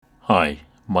Hi,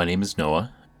 my name is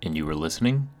Noah, and you are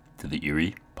listening to the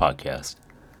Eerie Podcast.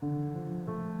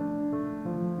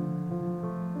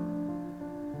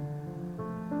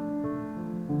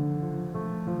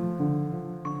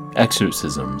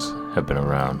 Exorcisms have been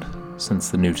around since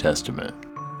the New Testament,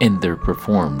 and they're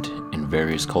performed in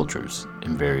various cultures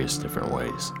in various different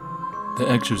ways. The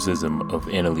exorcism of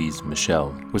Anneliese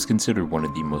Michel was considered one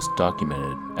of the most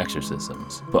documented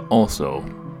exorcisms, but also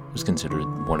was considered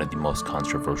one of the most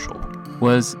controversial.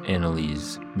 Was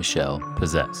Anneliese Michel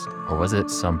possessed, or was it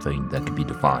something that could be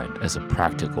defined as a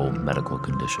practical medical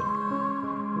condition?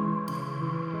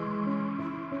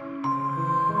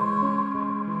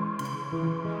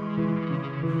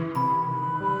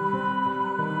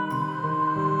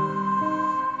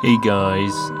 Hey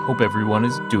guys, hope everyone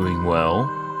is doing well.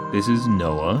 This is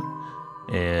Noah,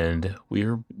 and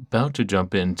we're about to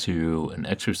jump into an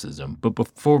exorcism. But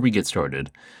before we get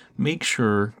started, make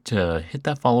sure to hit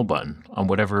that follow button on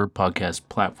whatever podcast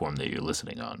platform that you're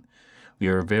listening on. We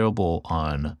are available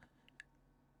on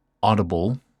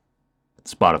Audible,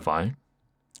 Spotify,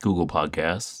 Google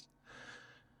Podcasts,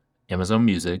 Amazon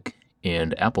Music,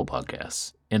 and Apple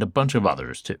Podcasts, and a bunch of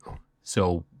others too.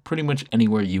 So pretty much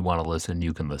anywhere you want to listen,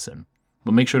 you can listen.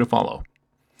 But make sure to follow.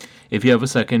 If you have a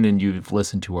second and you've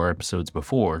listened to our episodes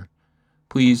before,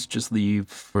 please just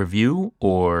leave a review,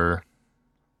 or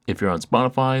if you're on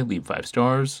Spotify, leave 5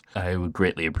 stars. I would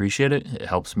greatly appreciate it. It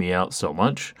helps me out so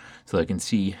much so I can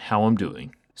see how I'm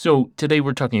doing. So today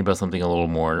we're talking about something a little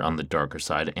more on the darker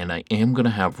side, and I am going to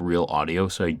have real audio,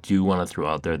 so I do want to throw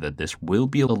out there that this will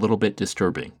be a little bit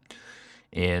disturbing.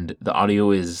 And the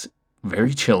audio is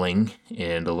very chilling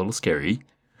and a little scary,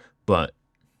 but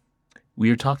we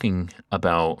are talking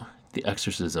about the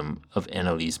exorcism of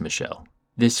Anneliese Michel.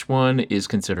 This one is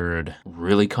considered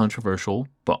really controversial,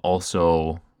 but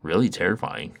also really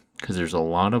terrifying because there's a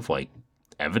lot of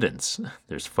evidence.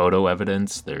 There's photo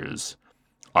evidence, there's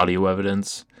audio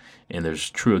evidence, and there's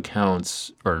true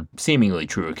accounts, or seemingly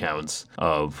true accounts,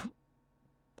 of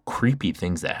creepy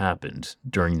things that happened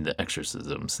during the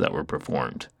exorcisms that were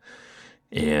performed.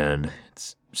 And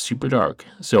it's super dark.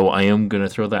 So I am going to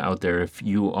throw that out there. If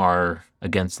you are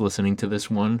against listening to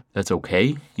this one, that's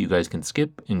okay. You guys can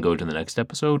skip and go to the next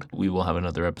episode. We will have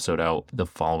another episode out the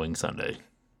following Sunday.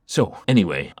 So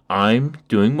anyway, I'm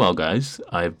doing well, guys.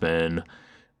 I've been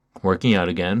working out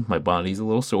again. My body's a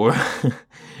little sore.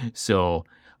 So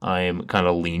I'm kind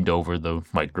of leaned over the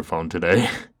microphone today.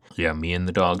 Yeah, me and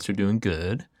the dogs are doing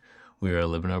good. We are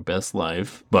living our best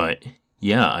life. But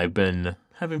yeah, I've been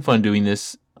having fun doing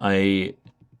this. I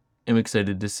am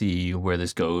excited to see where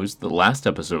this goes. The last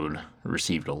episode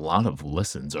received a lot of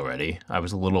listens already. I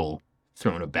was a little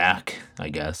thrown aback, I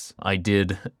guess. I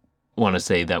did want to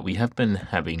say that we have been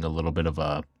having a little bit of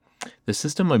the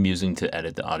system I'm using to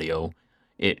edit the audio,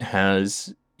 it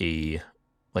has a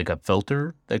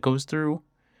filter that goes through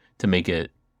to make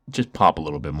it just pop a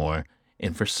little bit more.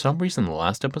 And for some reason, the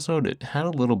last episode, it had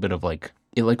a little bit of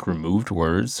it removed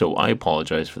words. So I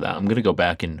apologize for that. I'm going to go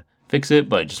back and fix it,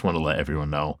 but I just want to let everyone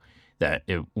know that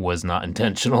it was not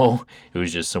intentional. It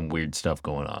was just some weird stuff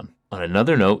going on. On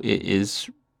another note, it is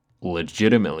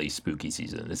legitimately spooky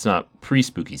season. It's not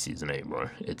pre-spooky season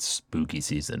anymore. It's spooky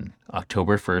season.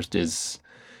 October 1st is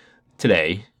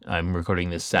today. I'm recording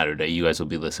this Saturday. You guys will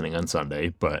be listening on Sunday,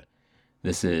 but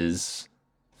this is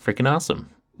freaking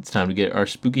awesome. It's time to get our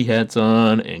spooky hats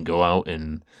on and go out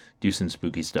and do some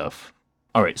spooky stuff.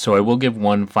 All right, so I will give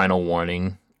one final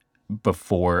warning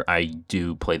before I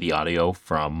do play the audio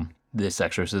from this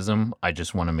exorcism. I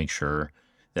just want to make sure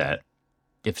that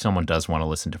if someone does want to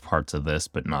listen to parts of this,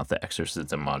 but not the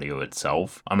exorcism audio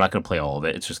itself, I'm not going to play all of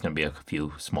it. It's just going to be a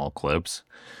few small clips,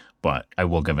 but I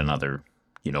will give another,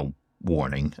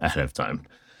 warning ahead of time.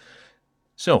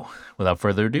 So without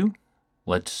further ado,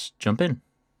 let's jump in.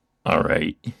 All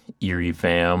right, Eerie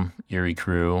fam, Eerie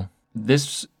crew.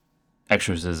 This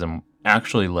exorcism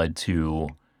actually led to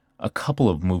a couple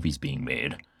of movies being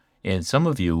made, and some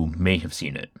of you may have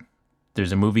seen it.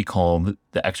 There's a movie called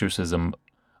The Exorcism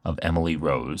of Emily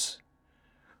Rose,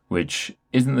 which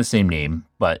isn't the same name,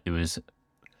 but it was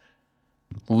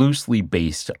loosely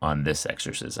based on this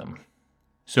exorcism.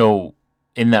 So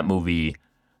in that movie,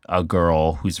 a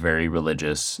girl who's very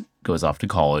religious goes off to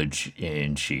college,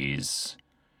 and she's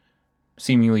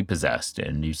seemingly possessed,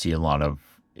 and you see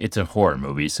it's a horror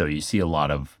movie, so you see a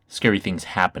lot of scary things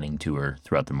happening to her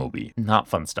throughout the movie. Not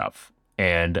fun stuff.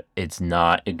 And it's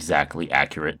not exactly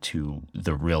accurate to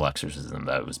the real exorcism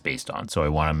that it was based on. So I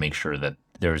want to make sure that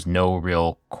there's no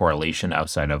real correlation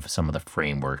outside of some of the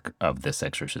framework of this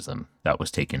exorcism that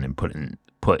was taken and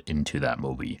put into that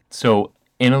movie. So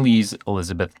Anneliese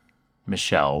Elizabeth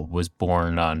Michel was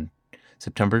born on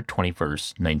September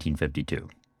 21st, 1952,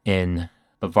 in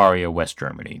Bavaria, West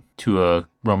Germany, to a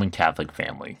Roman Catholic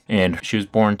family. And she was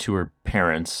born to her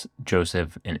parents,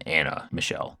 Joseph and Anna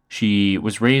Michel. She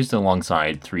was raised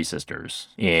alongside three sisters,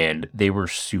 and they were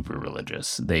super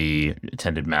religious. They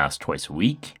attended Mass twice a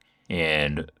week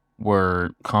and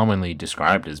were commonly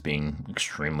described as being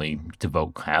extremely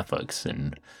devout Catholics.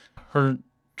 And her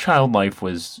child life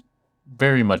was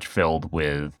very much filled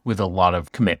with a lot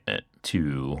of commitment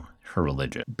to her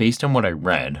religion. Based on what I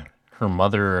read, her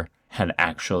mother had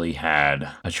actually had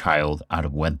a child out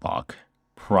of wedlock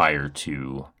prior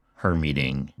to her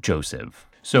meeting Joseph.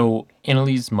 So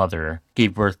Anneliese's mother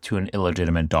gave birth to an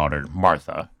illegitimate daughter,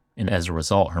 Martha, and as a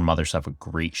result, her mother suffered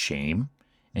great shame,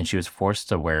 and she was forced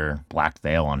to wear black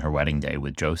veil on her wedding day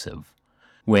with Joseph.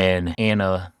 When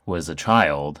Anna was a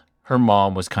child, her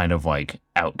mom was kind of like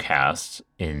outcast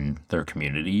in their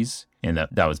communities, and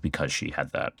that was because she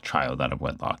had that child out of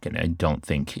wedlock, and I don't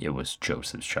think it was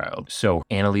Joseph's child. So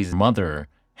Anneliese's mother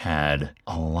had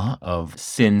a lot of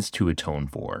sins to atone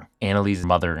for. Anneliese's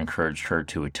mother encouraged her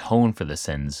to atone for the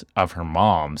sins of her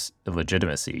mom's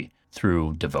illegitimacy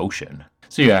through devotion.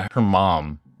 So yeah, her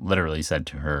mom literally said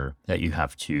to her that you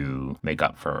have to make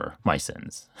up for my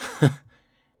sins.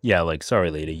 Yeah, like, sorry,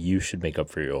 lady, you should make up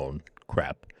for your own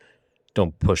crap.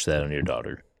 Don't push that on your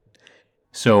daughter.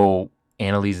 So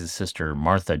Anneliese's sister,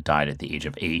 Martha, died at the age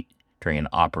of 8 during an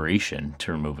operation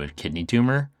to remove a kidney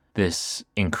tumor. This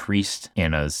increased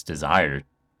Anna's desire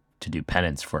to do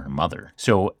penance for her mother.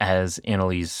 So as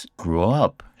Anneliese grew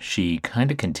up, she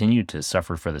kind of continued to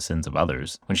suffer for the sins of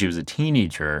others. When she was a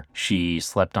teenager, she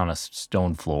slept on a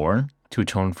stone floor to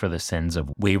atone for the sins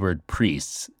of wayward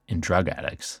priests and drug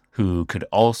addicts, who could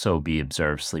also be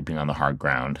observed sleeping on the hard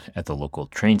ground at the local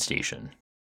train station.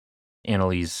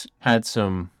 Anneliese had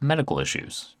some medical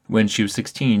issues. When she was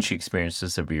 16, she experienced a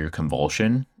severe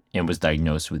convulsion and was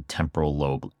diagnosed with temporal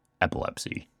lobe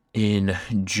epilepsy. In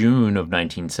June of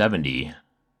 1970,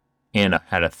 Anna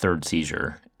had a third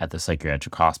seizure at the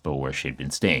psychiatric hospital where she had been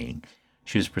staying.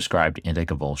 She was prescribed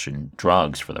anticonvulsant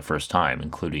drugs for the first time,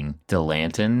 including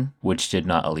Dilantin, which did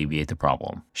not alleviate the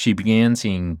problem. She began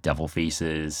seeing devil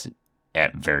faces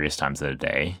at various times of the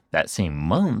day. That same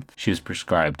month, she was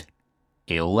prescribed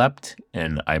Aolept,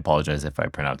 and I apologize if I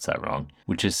pronounced that wrong,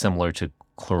 which is similar to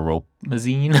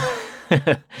chlorpromazine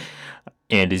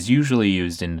and is usually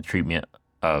used in the treatment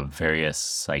of various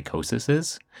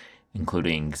psychoses,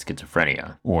 including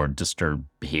schizophrenia or disturbed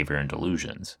behavior and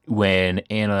delusions. When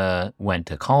Anna went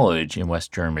to college in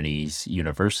West Germany's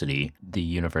university, the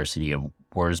University of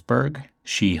Wurzburg,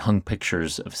 she hung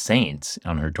pictures of saints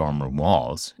on her dorm room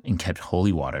walls and kept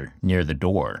holy water near the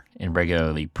door and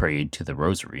regularly prayed to the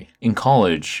rosary. In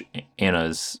college,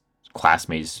 Anna's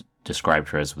classmates described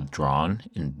her as withdrawn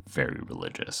and very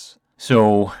religious.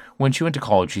 So when she went to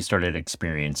college, she started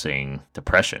experiencing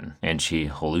depression, and she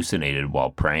hallucinated while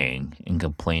praying and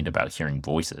complained about hearing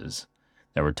voices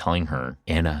that were telling her,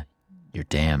 Anna, you're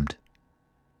damned,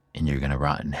 and you're gonna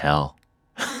rot in hell.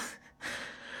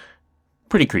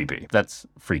 Pretty creepy. That's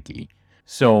freaky.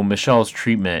 So Michel's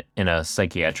treatment in a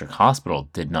psychiatric hospital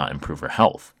did not improve her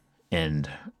health, and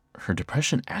her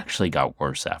depression actually got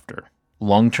worse after.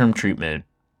 Long-term treatment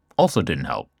also didn't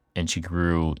help, and she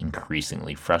grew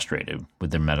increasingly frustrated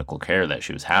with the medical care that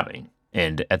she was having.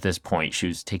 And at this point, she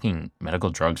was taking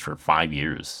medical drugs for 5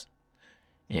 years.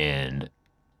 And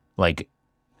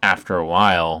after a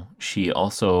while, she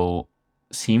also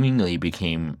seemingly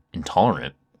became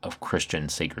intolerant of Christian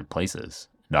sacred places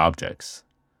and objects,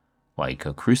 like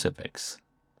a crucifix.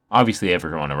 Obviously,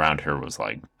 everyone around her was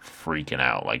freaking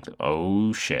out,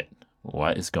 oh shit,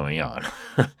 what is going on?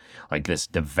 This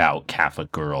devout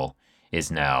Catholic girl is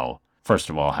now,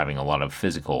 first of all, having a lot of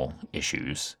physical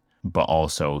issues, but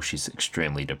also she's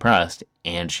extremely depressed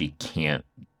and she can't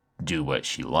do what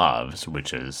she loves,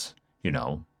 which is,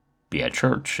 be at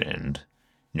church and,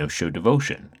 show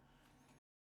devotion.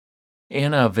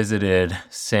 Anna visited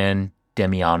San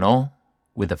Damiano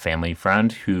with a family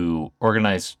friend who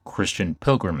organized Christian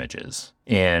pilgrimages.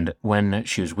 And when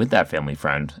she was with that family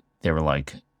friend, they were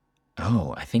like,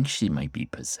 oh, I think she might be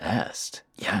possessed.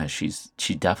 Yeah,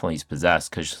 she definitely is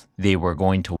possessed, because they were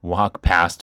going to walk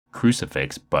past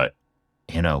crucifix, but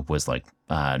Anna was like,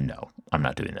 no, I'm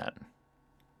not doing that.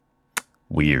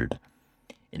 Weird.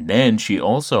 And then she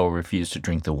also refused to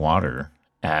drink the water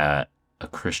at a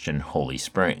Christian holy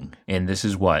spring. And this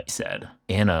is what he said.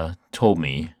 Anna told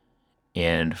me,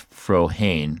 and Fro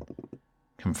Hain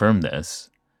confirmed this,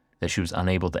 that she was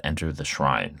unable to enter the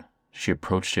shrine. She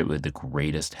approached it with the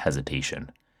greatest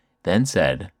hesitation, then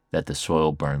said that the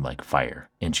soil burned like fire,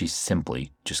 and she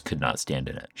simply just could not stand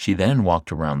in it. She then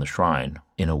walked around the shrine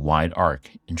in a wide arc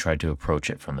and tried to approach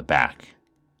it from the back.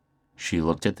 She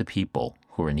looked at the people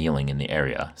who were kneeling in the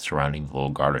area surrounding the little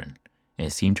garden, and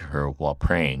it seemed to her while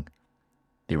praying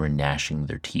they were gnashing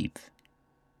their teeth.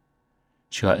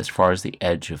 She got as far as the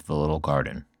edge of the little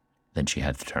garden, then she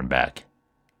had to turn back.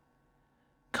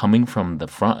 Coming from the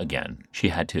front again, she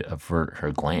had to avert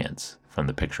her glance from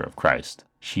the picture of Christ.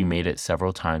 She made it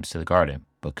several times to the garden,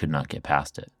 but could not get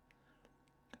past it.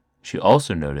 She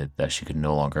also noted that she could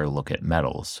no longer look at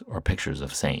medals or pictures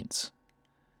of saints.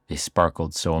 They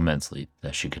sparkled so immensely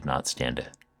that she could not stand it.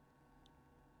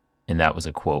 And that was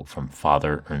a quote from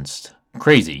Father Ernst.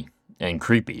 Crazy and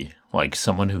creepy, like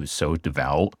someone who's so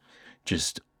devout,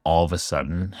 just all of a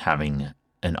sudden having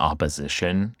an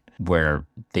opposition where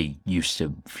they used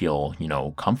to feel,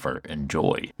 comfort and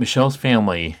joy. Michel's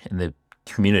family and the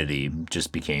community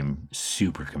just became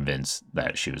super convinced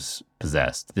that she was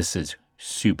possessed. This is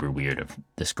super weird of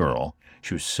this girl.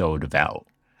 She was so devout.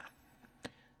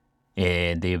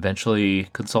 And they eventually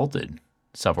consulted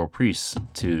several priests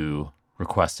to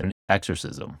request an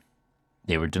exorcism.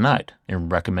 They were denied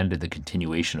and recommended the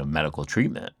continuation of medical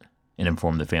treatment and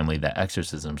informed the family that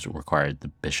exorcisms required the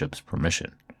bishop's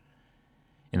permission.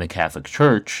 In the Catholic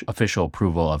Church, official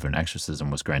approval of an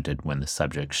exorcism was granted when the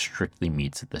subject strictly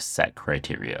meets the set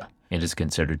criteria and is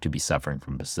considered to be suffering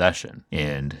from possession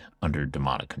and under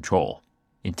demonic control.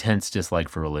 Intense dislike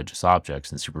for religious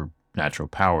objects and supernatural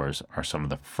powers are some of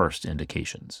the first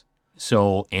indications.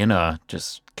 So Anna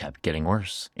just kept getting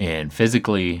worse. And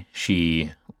physically,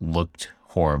 she looked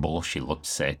horrible. She looked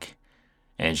sick.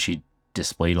 And she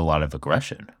displayed a lot of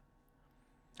aggression.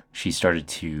 She started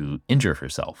to injure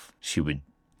herself. She would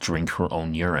drink her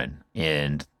own urine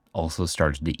and also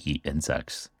started to eat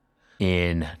insects.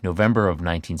 In November of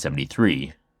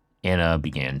 1973, Anna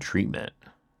began treatment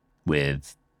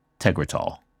with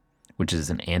Tegretol, which is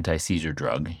an anti-seizure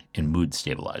drug and mood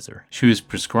stabilizer. She was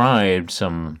prescribed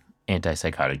some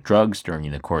antipsychotic drugs during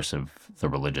the course of the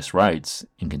religious rites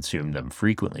and consumed them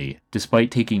frequently. Despite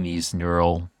taking these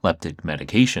neuroleptic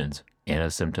medications,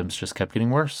 Anna's symptoms just kept getting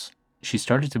worse. She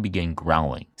started to begin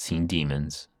growling, seeing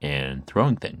demons, and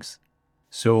throwing things.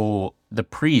 So the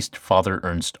priest, Father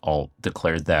Ernst Alt,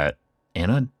 declared that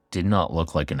Anna did not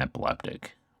look like an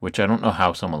epileptic, which I don't know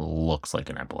how someone looks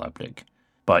like an epileptic,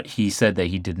 but he said that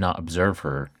he did not observe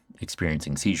her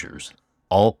experiencing seizures.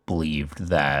 Alt believed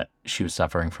that she was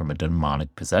suffering from a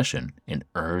demonic possession and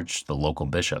urged the local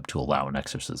bishop to allow an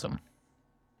exorcism.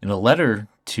 In a letter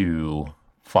to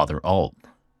Father Alt,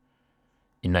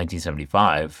 in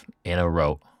 1975, Anna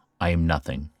wrote, "I am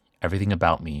nothing. Everything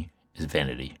about me is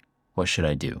vanity. What should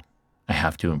I do? I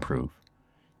have to improve.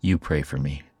 You pray for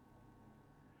me."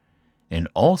 And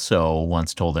also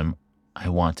once told him, "I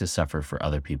want to suffer for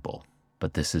other people,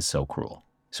 but this is so cruel."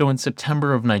 So in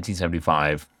September of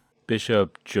 1975,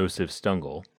 Bishop Joseph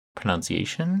Stungel,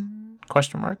 pronunciation? ?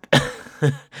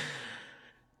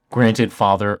 Granted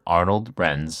Father Arnold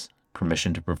Renz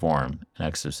permission to perform an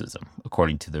exorcism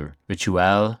according to the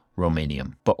Ritual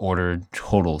Romanium, but ordered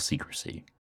total secrecy.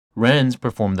 Renz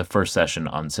performed the first session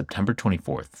on September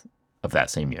 24th of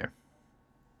that same year.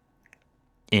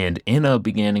 And Anna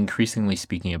began increasingly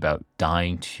speaking about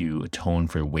dying to atone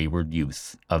for wayward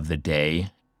youth of the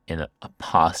day and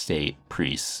apostate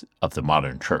priests of the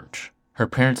modern church. Her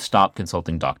parents stopped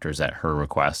consulting doctors at her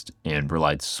request and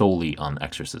relied solely on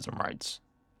exorcism rites.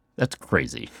 That's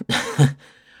crazy.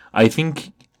 I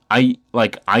think I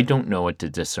don't know what to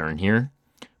discern here,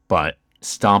 but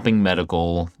stopping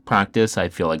medical practice, I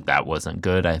feel like that wasn't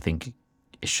good. I think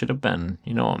it should have been,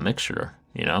 a mixture,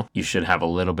 You should have a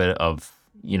little bit of,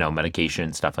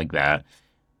 medication, stuff like that,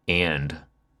 and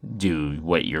do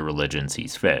what your religion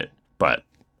sees fit. But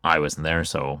I wasn't there,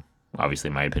 so obviously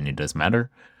my opinion doesn't matter.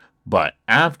 But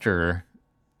after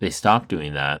they stopped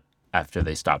doing that, after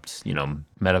they stopped,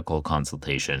 medical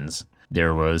consultations,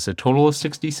 there was a total of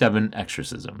 67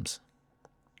 exorcisms,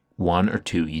 1 or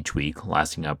 2 each week,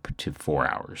 lasting up to 4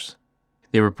 hours.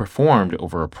 They were performed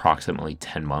over approximately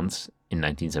 10 months in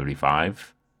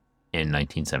 1975 and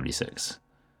 1976.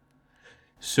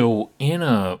 So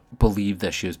Anna believed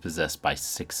that she was possessed by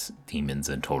 6 demons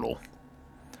in total: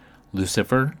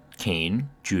 Lucifer, Cain,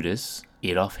 Judas,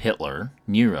 Adolf Hitler,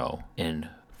 Nero, and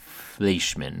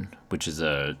Fleischmann, which is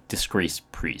a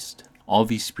disgraced priest. All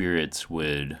these spirits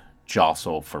would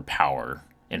jostle for power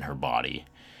in her body,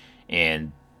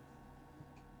 and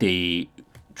they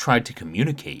tried to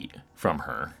communicate from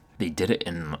her. They did it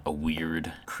in a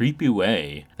weird, creepy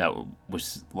way that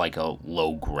was like a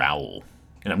low growl.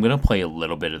 And I'm going to play a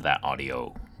little bit of that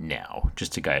audio now,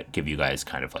 just to give you guys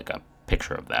kind of like a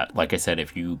picture of that. Like I said,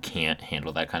 if you can't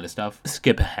handle that kind of stuff,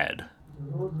 skip ahead.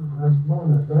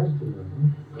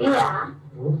 Ja,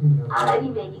 aber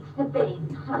die wenigste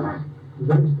beten.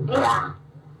 Ja,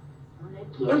 und in der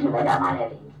Kirche wird am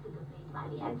allerwenigste gebetet, weil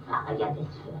die ein Pfarrer ja das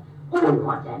für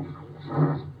unmodern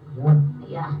hält.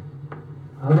 Ja.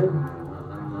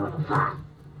 Fast.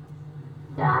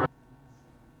 Ja.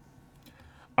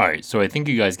 All right, so I think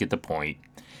you guys get the point.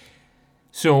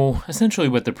 So essentially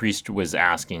what the priest was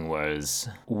asking was,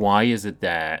 why is it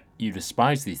that you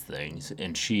despise these things?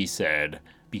 And she said,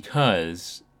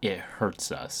 because it hurts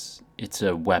us. It's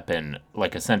a weapon,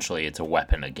 like essentially it's a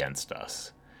weapon against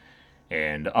us.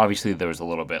 And obviously there was a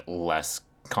little bit less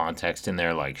context in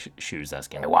there, like she was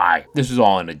asking why. This is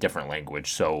all in a different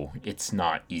language, so it's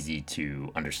not easy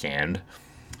to understand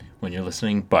when you're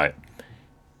listening, but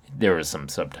there were some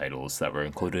subtitles that were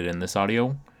included in this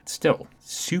audio. Still,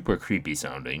 super creepy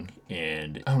sounding,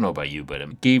 and I don't know about you, but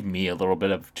it gave me a little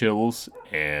bit of chills,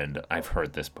 and I've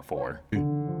heard this before.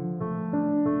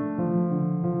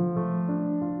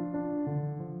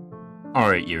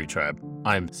 Alright, Eerie Tribe,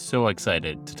 I'm so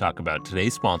excited to talk about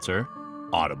today's sponsor,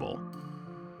 Audible.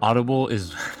 Audible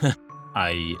is,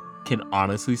 I can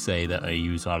honestly say that I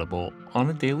use Audible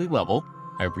on a daily level.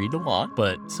 I read a lot,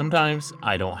 but sometimes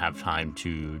I don't have time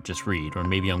to just read, or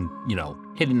maybe I'm,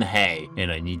 hitting the hay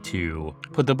and I need to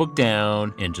put the book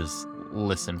down and just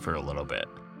listen for a little bit.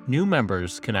 New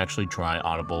members can actually try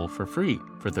Audible for free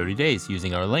for 30 days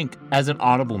using our link. As an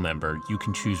Audible member, you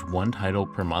can choose one title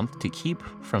per month to keep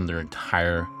from their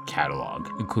entire catalog,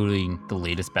 including the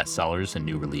latest bestsellers and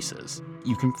new releases.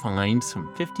 You can find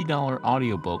some $50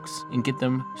 audiobooks and get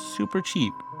them super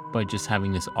cheap by just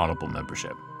having this Audible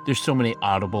membership. There's so many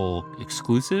Audible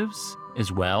exclusives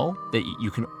as well that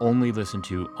you can only listen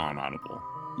to on Audible.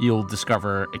 You'll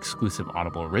discover exclusive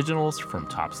Audible originals from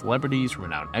top celebrities,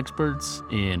 renowned experts,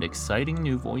 and exciting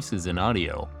new voices in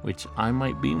audio, which I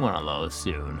might be one of those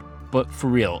soon. But for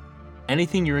real,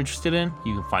 anything you're interested in,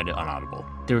 you can find it on Audible.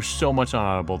 There's so much on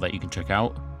Audible that you can check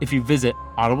out. If you visit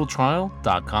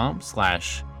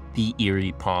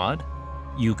audibletrial.com/theeeriepod,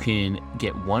 you can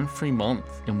get one free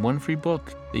month and one free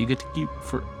book that you get to keep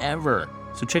forever.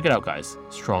 So check it out, guys.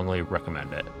 Strongly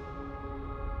recommend it.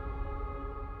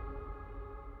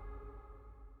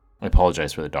 I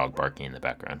apologize for the dog barking in the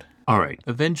background. All right.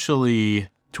 Eventually,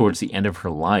 towards the end of her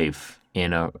life,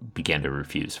 Anna began to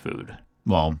refuse food.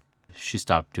 Well, she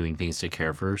stopped doing things to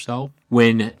care for herself.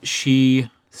 When she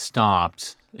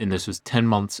stopped, and this was 10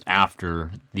 months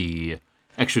after the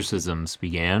exorcisms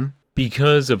began,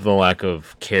 because of the lack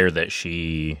of care that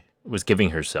she was giving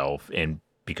herself, and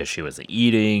because she wasn't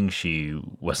eating, she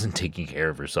wasn't taking care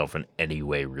of herself in any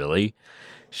way, really,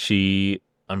 she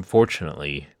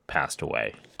unfortunately passed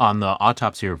away. On the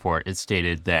autopsy report, it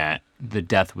stated that the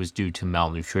death was due to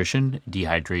malnutrition,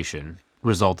 dehydration,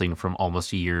 resulting from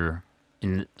almost a year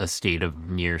in a state of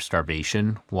near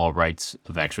starvation while rites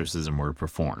of exorcism were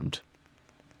performed.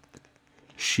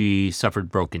 She suffered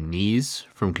broken knees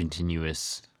from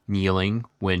continuous kneeling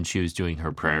when she was doing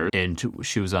her prayer, and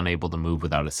she was unable to move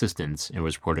without assistance and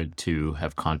was reported to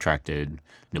have contracted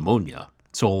pneumonia.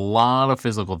 So a lot of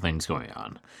physical things going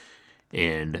on.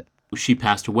 And she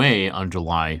passed away on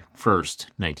July 1st,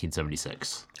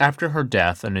 1976. After her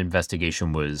death, an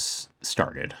investigation was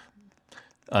started.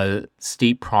 A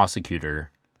state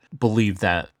prosecutor believed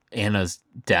that Anna's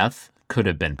death could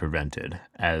have been prevented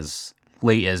as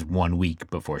late as 1 week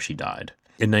before she died.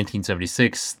 In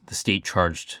 1976, the state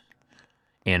charged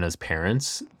Anna's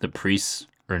parents, the priests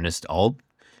Ernest Alt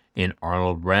and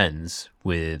Arnold Renz,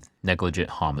 with negligent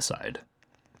homicide.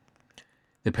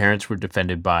 The parents were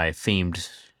defended by famed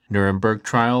Nuremberg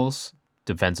trials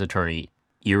defense attorney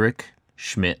Erich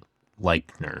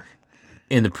Schmidt-Leichner,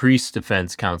 and the priest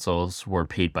defense counsels were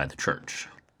paid by the church.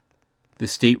 The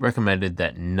state recommended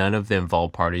that none of the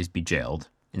involved parties be jailed.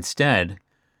 Instead,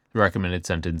 the recommended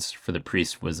sentence for the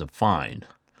priest was a fine,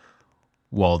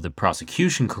 while the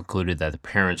prosecution concluded that the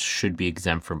parents should be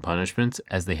exempt from punishments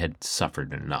as they had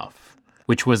suffered enough,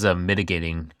 which was a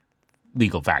mitigating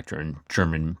legal factor in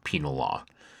German penal law.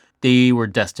 They were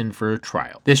destined for a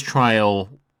trial. This trial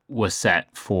was set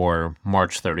for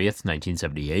March 30th,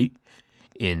 1978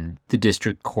 in the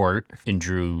district court and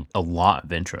drew a lot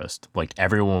of interest. Like,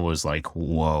 everyone was like,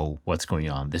 whoa, what's going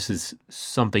on? This is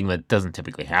something that doesn't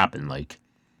typically happen. Like,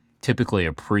 typically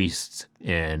a priest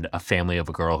and a family of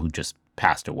a girl who just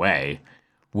passed away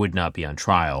would not be on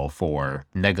trial for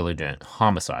negligent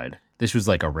homicide. This was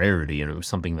like a rarity, and it was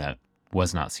something that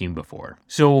was not seen before.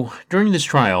 So during this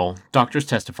trial, doctors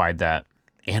testified that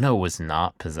Anna was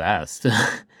not possessed,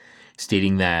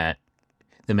 stating that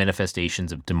the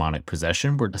manifestations of demonic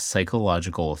possession were a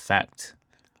psychological effect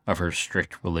of her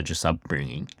strict religious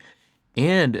upbringing,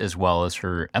 and as well as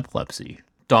her epilepsy.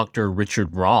 Dr.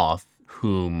 Richard Roth,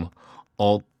 whom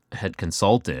Alt had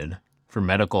consulted for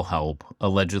medical help,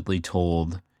 allegedly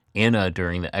told Anna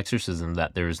during the exorcism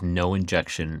that there is no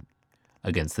injection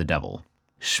against the devil.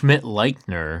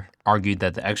 Schmidt-Leichner argued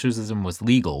that the exorcism was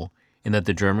legal and that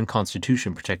the German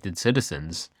Constitution protected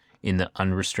citizens in the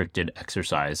unrestricted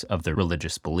exercise of their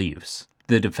religious beliefs.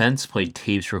 The defense played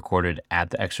tapes recorded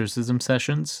at the exorcism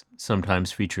sessions,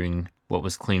 sometimes featuring what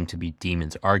was claimed to be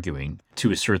demons arguing, to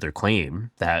assert their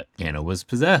claim that Anna was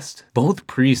possessed. Both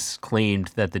priests claimed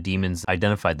that the demons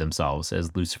identified themselves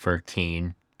as Lucifer,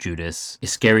 Cain, Judas,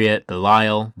 Iscariot,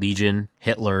 Belial, Legion,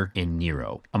 Hitler, and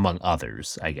Nero, among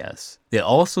others, I guess. They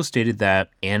also stated that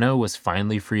Anna was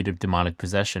finally freed of demonic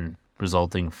possession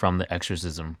resulting from the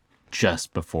exorcism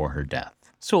just before her death.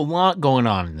 So a lot going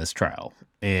on in this trial,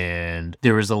 and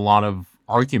there was a lot of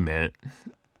argument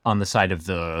on the side of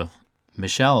the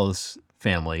Michel's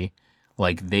family.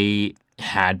 Like, they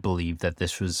had believed that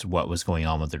this was what was going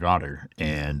on with their daughter,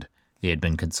 and they had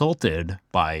been consulted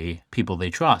by people they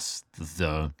trust,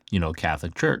 the,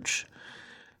 Catholic Church.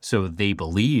 So they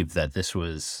believed that this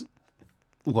was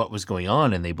what was going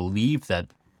on, and they believed that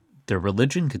their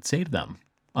religion could save them.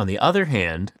 On the other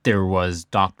hand, there was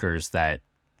doctors that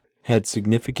had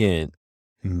significant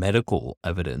medical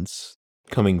evidence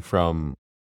coming from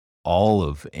all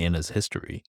of Anna's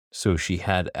history. So she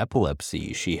had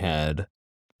epilepsy, she had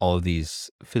all of these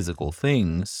physical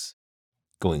things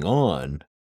going on.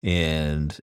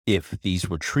 And if these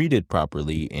were treated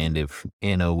properly, and if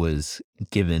Anna was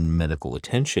given medical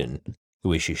attention the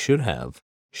way she should have,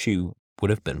 she would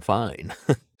have been fine.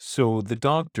 So the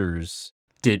doctors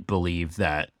did believe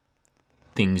that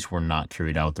things were not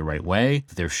carried out the right way.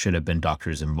 There should have been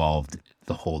doctors involved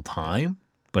the whole time,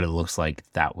 but it looks like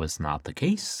that was not the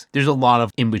case. There's a lot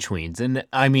of in-betweens. And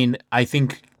I mean, I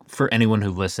think for anyone who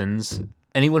listens,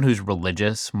 anyone who's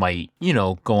religious might,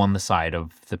 go on the side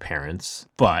of the parents.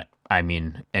 But I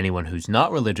mean, anyone who's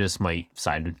not religious might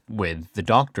side with the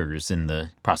doctors in the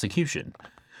prosecution.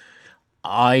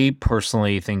 I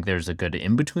personally think there's a good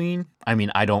in-between. I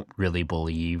mean, I don't really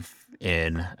believe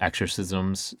in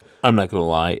exorcisms. I'm not gonna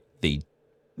lie, the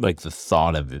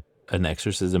thought of an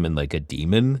exorcism and like a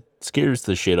demon scares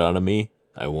the shit out of me.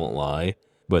 I won't lie,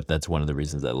 but that's one of the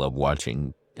reasons I love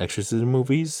watching exorcism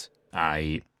movies.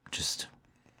 It's just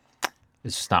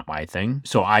not my thing.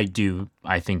 So I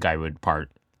think I would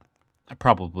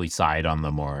probably side on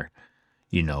the more,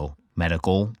 the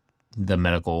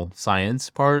medical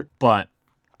science part. But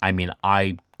I mean,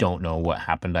 I don't know what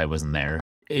happened. I wasn't there.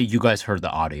 You guys heard the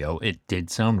audio. It did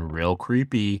sound real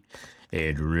creepy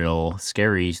and real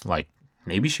scary. Like,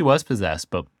 maybe she was possessed,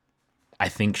 but I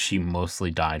think she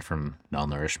mostly died from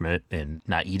malnourishment and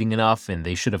not eating enough, and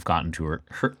they should have gotten to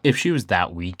her. If she was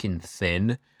that weak and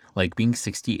thin, like being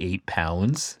 68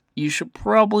 pounds, you should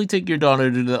probably take your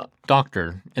daughter to the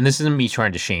doctor. And this isn't me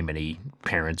trying to shame any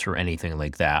parents or anything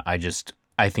like that.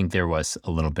 I think there was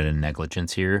a little bit of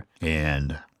negligence here,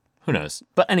 and who knows?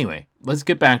 But anyway, let's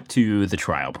get back to the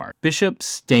trial part. Bishop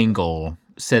Stengel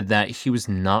said that he was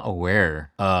not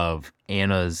aware of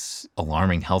Anna's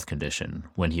alarming health condition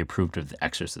when he approved of the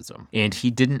exorcism, and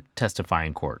he didn't testify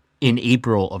in court. In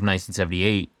April of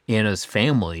 1978, Anna's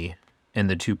family and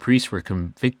the two priests were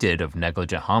convicted of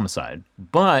negligent homicide,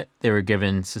 but they were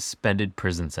given suspended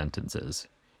prison sentences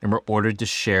and were ordered to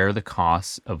share the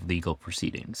costs of legal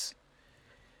proceedings.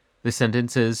 The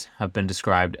sentences have been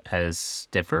described as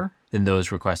stiffer than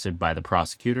those requested by the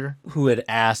prosecutor, who had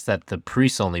asked that the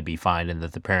priests only be fined and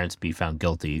that the parents be found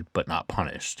guilty but not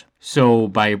punished. So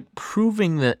by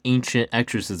proving the ancient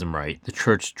exorcism rite, the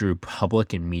church drew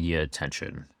public and media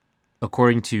attention.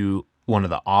 According to one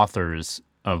of the authors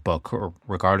of a book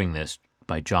regarding this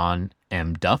by John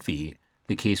M. Duffy,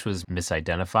 the case was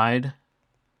misidentified,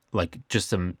 like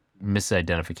just a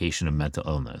misidentification of mental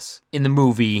illness. In the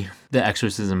movie, The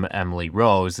Exorcism of Emily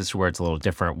Rose, this is where it's a little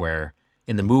different, where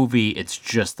in the movie, it's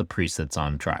just the priest that's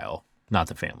on trial, not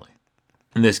the family.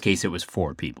 In this case, it was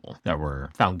 4 people that were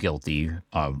found guilty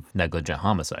of negligent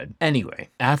homicide. Anyway,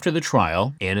 after the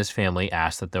trial, Anna's family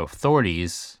asked that the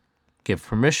authorities give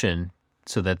permission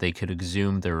so that they could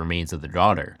exhume the remains of their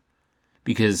daughter,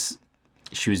 because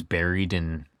she was buried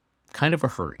in kind of a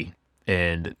hurry.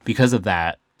 And because of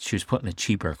that, she was put in a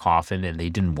cheaper coffin, and they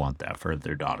didn't want that for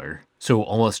their daughter. So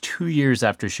almost 2 years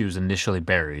after she was initially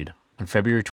buried, on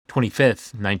February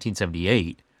 25th,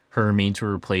 1978, her remains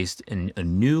were replaced in a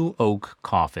new oak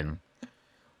coffin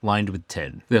lined with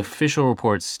tin. The official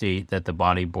reports state that the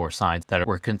body bore signs that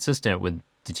were consistent with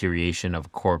deterioration of a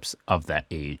corpse of that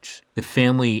age. The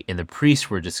family and the priest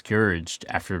were discouraged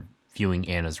after viewing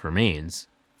Anna's remains.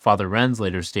 Father Renz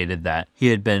later stated that he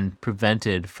had been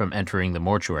prevented from entering the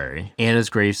mortuary. Anna's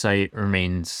gravesite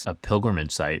remains a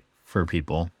pilgrimage site for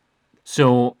people.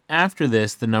 So after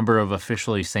this, the number of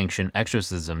officially sanctioned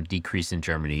exorcism decreased in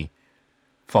Germany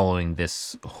following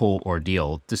this whole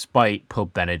ordeal, despite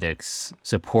Pope Benedict's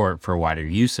support for wider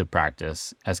use of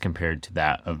practice as compared to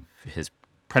that of his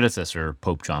predecessor,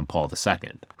 Pope John Paul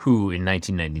II, who in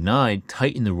 1999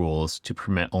 tightened the rules to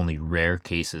permit only rare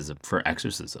cases for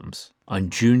exorcisms. On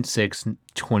June 6,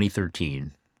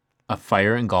 2013, a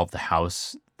fire engulfed the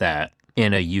house that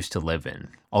Anna used to live in.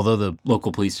 Although the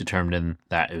local police determined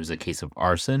that it was a case of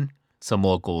arson, some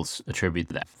locals attribute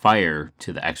that fire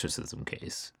to the exorcism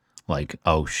case. Like,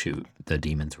 oh shoot, the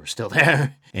demons were still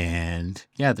there. And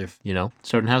yeah, they're,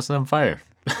 starting the house on fire.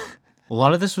 A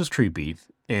lot of this was creepy.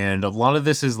 And a lot of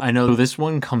this is, I know this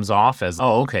one comes off as,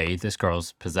 oh, okay, this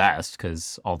girl's possessed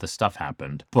because all this stuff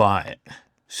happened. But,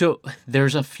 so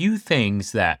there's a few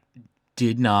things that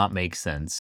did not make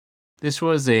sense. This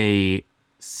was a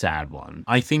sad one.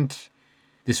 I think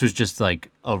this was just like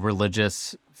a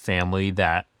religious family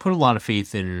that put a lot of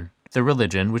faith in their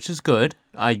religion, which is good.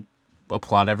 I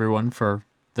applaud everyone for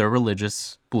their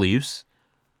religious beliefs,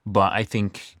 but I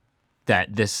think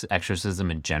that this exorcism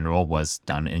in general was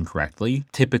done incorrectly.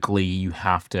 Typically, you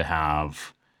have to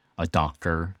have a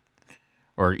doctor,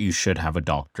 or you should have a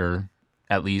doctor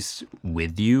at least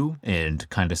with you and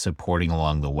kind of supporting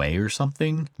along the way or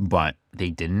something, but they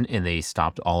didn't, and they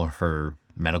stopped all of her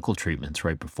medical treatments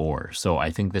right before. So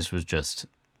I think this was just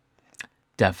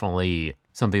definitely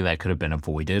something that could have been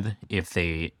avoided if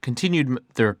they continued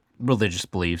their religious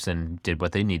beliefs and did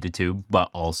what they needed to, but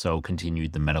also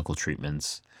continued the medical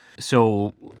treatments.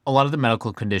 So a lot of the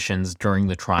medical conditions during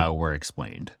the trial were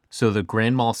explained. So the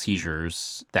grand mal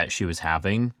seizures that she was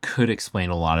having could explain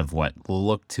a lot of what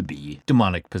looked to be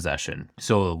demonic possession.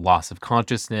 So loss of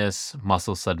consciousness,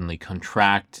 muscles suddenly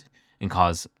contract and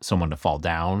cause someone to fall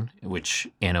down, which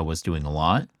Anna was doing a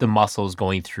lot. The muscles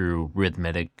going through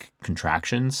rhythmic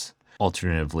contractions,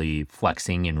 alternatively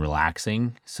flexing and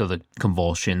relaxing. So the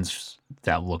convulsions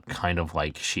that look kind of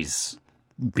like she's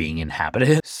being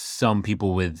inhabited. Some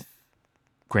people with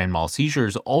grand mal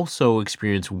seizures also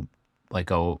experience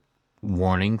like a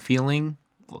warning feeling,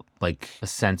 like a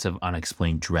sense of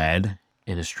unexplained dread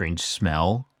and a strange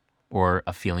smell or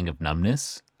a feeling of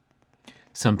numbness.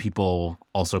 Some people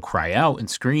also cry out and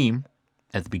scream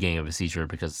at the beginning of a seizure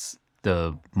because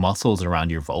the muscles around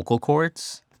your vocal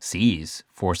cords seize,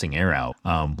 forcing air out.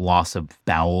 Loss of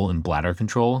bowel and bladder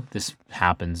control. This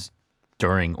happens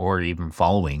during or even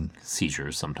following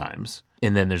seizures sometimes.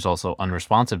 And then there's also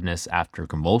unresponsiveness after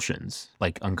convulsions.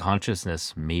 Like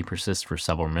unconsciousness may persist for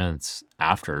several minutes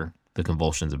after the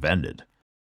convulsions have ended.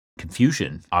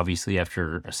 Confusion. Obviously,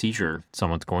 after a seizure,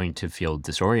 someone's going to feel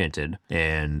disoriented,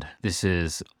 and this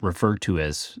is referred to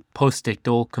as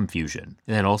postictal confusion.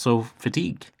 And then also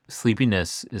fatigue.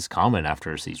 Sleepiness is common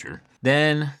after a seizure.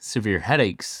 Then severe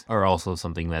headaches are also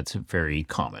something that's very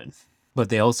common. But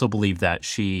they also believe that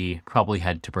she probably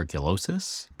had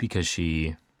tuberculosis because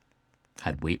she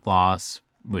had weight loss,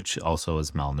 which also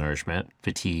is malnourishment,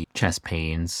 fatigue, chest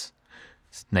pains,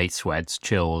 night sweats,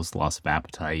 chills, loss of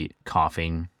appetite,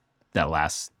 coughing that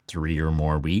lasts 3 or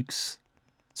more weeks.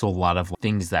 So a lot of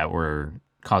things that were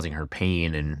causing her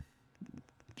pain and,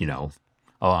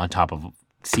 on top of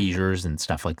seizures and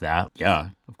stuff like that. Yeah,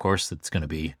 of course it's going to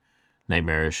be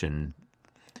nightmarish, and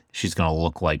she's going to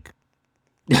look like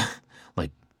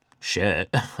like shit.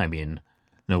 I mean,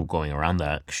 no going around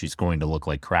that. She's going to look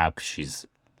like crap. She's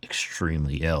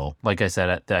extremely ill. Like I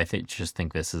said, I just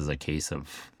think this is a case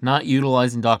of not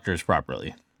utilizing doctors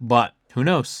properly. But who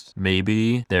knows?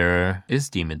 Maybe there is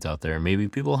demons out there. Maybe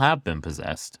people have been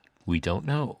possessed. We don't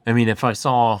know. I mean, if I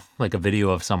saw like a video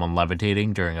of someone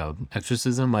levitating during an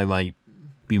exorcism, I might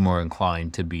be more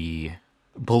inclined to be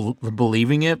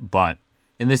believing it. But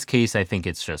in this case, I think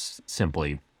it's just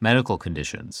simply medical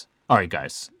conditions. All right,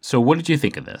 guys. So what did you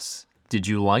think of this? Did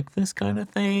you like this kind of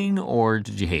thing, or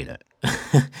did you hate it?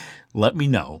 Let me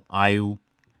know. I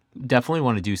definitely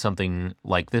want to do something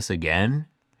like this again.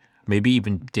 Maybe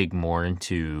even dig more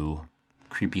into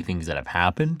creepy things that have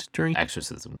happened during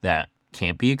exorcism that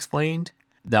can't be explained.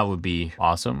 That would be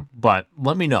awesome. But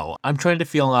let me know. I'm trying to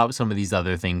feel out some of these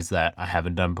other things that I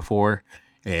haven't done before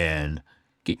and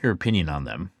get your opinion on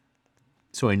them,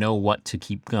 so I know what to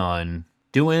keep on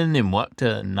doing and what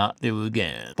to not do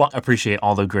again. But I appreciate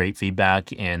all the great feedback,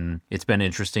 and it's been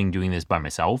interesting doing this by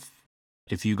myself.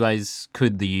 If you guys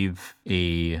could leave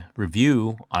a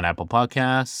review on Apple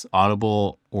Podcasts,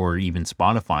 Audible, or even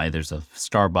Spotify, there's a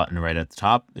star button right at the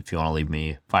top. If you want to leave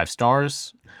me 5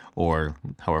 stars or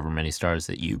however many stars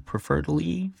that you prefer to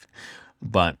leave.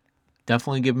 But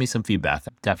definitely give me some feedback.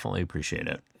 Definitely appreciate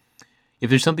it. If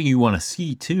there's something you want to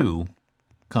see too,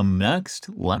 come next,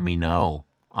 let me know.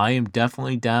 I am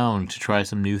definitely down to try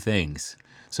some new things.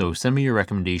 So send me your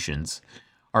recommendations.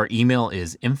 Our email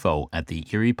is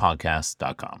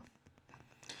info@theeeriepodcast.com.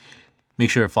 Make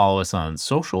sure to follow us on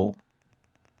social.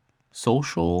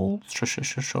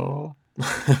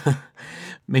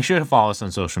 Make sure to follow us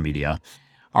on social media.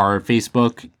 Our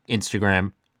Facebook,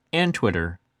 Instagram, and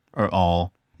Twitter are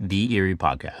all The Eerie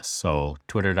Podcast. So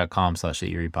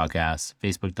twitter.com/The Eerie Podcast,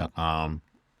 facebook.com,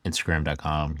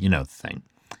 instagram.com, you know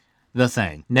the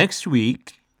thing. Next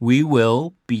week, we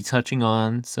will be touching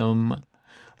on some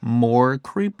more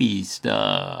creepy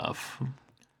stuff.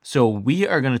 So we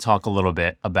are going to talk a little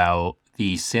bit about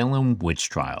the Salem witch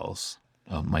trials.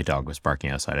 Oh, my dog was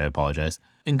barking outside. I apologize.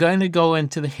 And going to go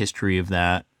into the history of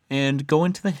that and go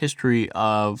into the history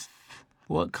of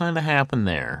what kind of happened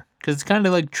there. Because it's kind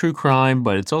of like true crime,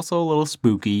 but it's also a little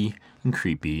spooky and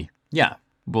creepy. Yeah,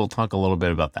 we'll talk a little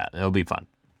bit about that. It'll be fun.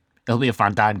 It'll be a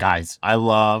fun time, guys. I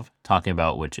love talking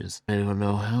about witches. I don't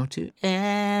know how to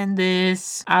end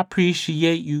this. I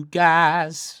appreciate you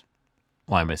guys.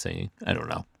 Why am I singing? I don't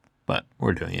know. But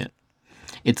we're doing it.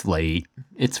 It's late.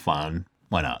 It's fun.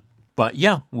 Why not? But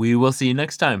yeah, we will see you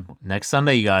next time. Next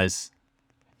Sunday, you guys.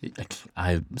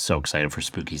 I'm so excited for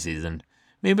spooky season.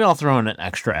 Maybe I'll throw in an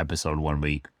extra episode one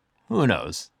week. Who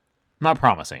knows? Not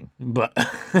promising, but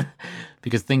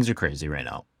because things are crazy right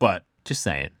now. But just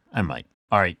saying, I might.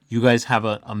 All right, you guys have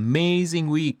an amazing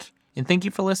week. And thank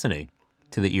you for listening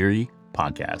to the Eerie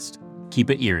Podcast. Keep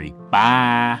it eerie.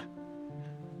 Bye.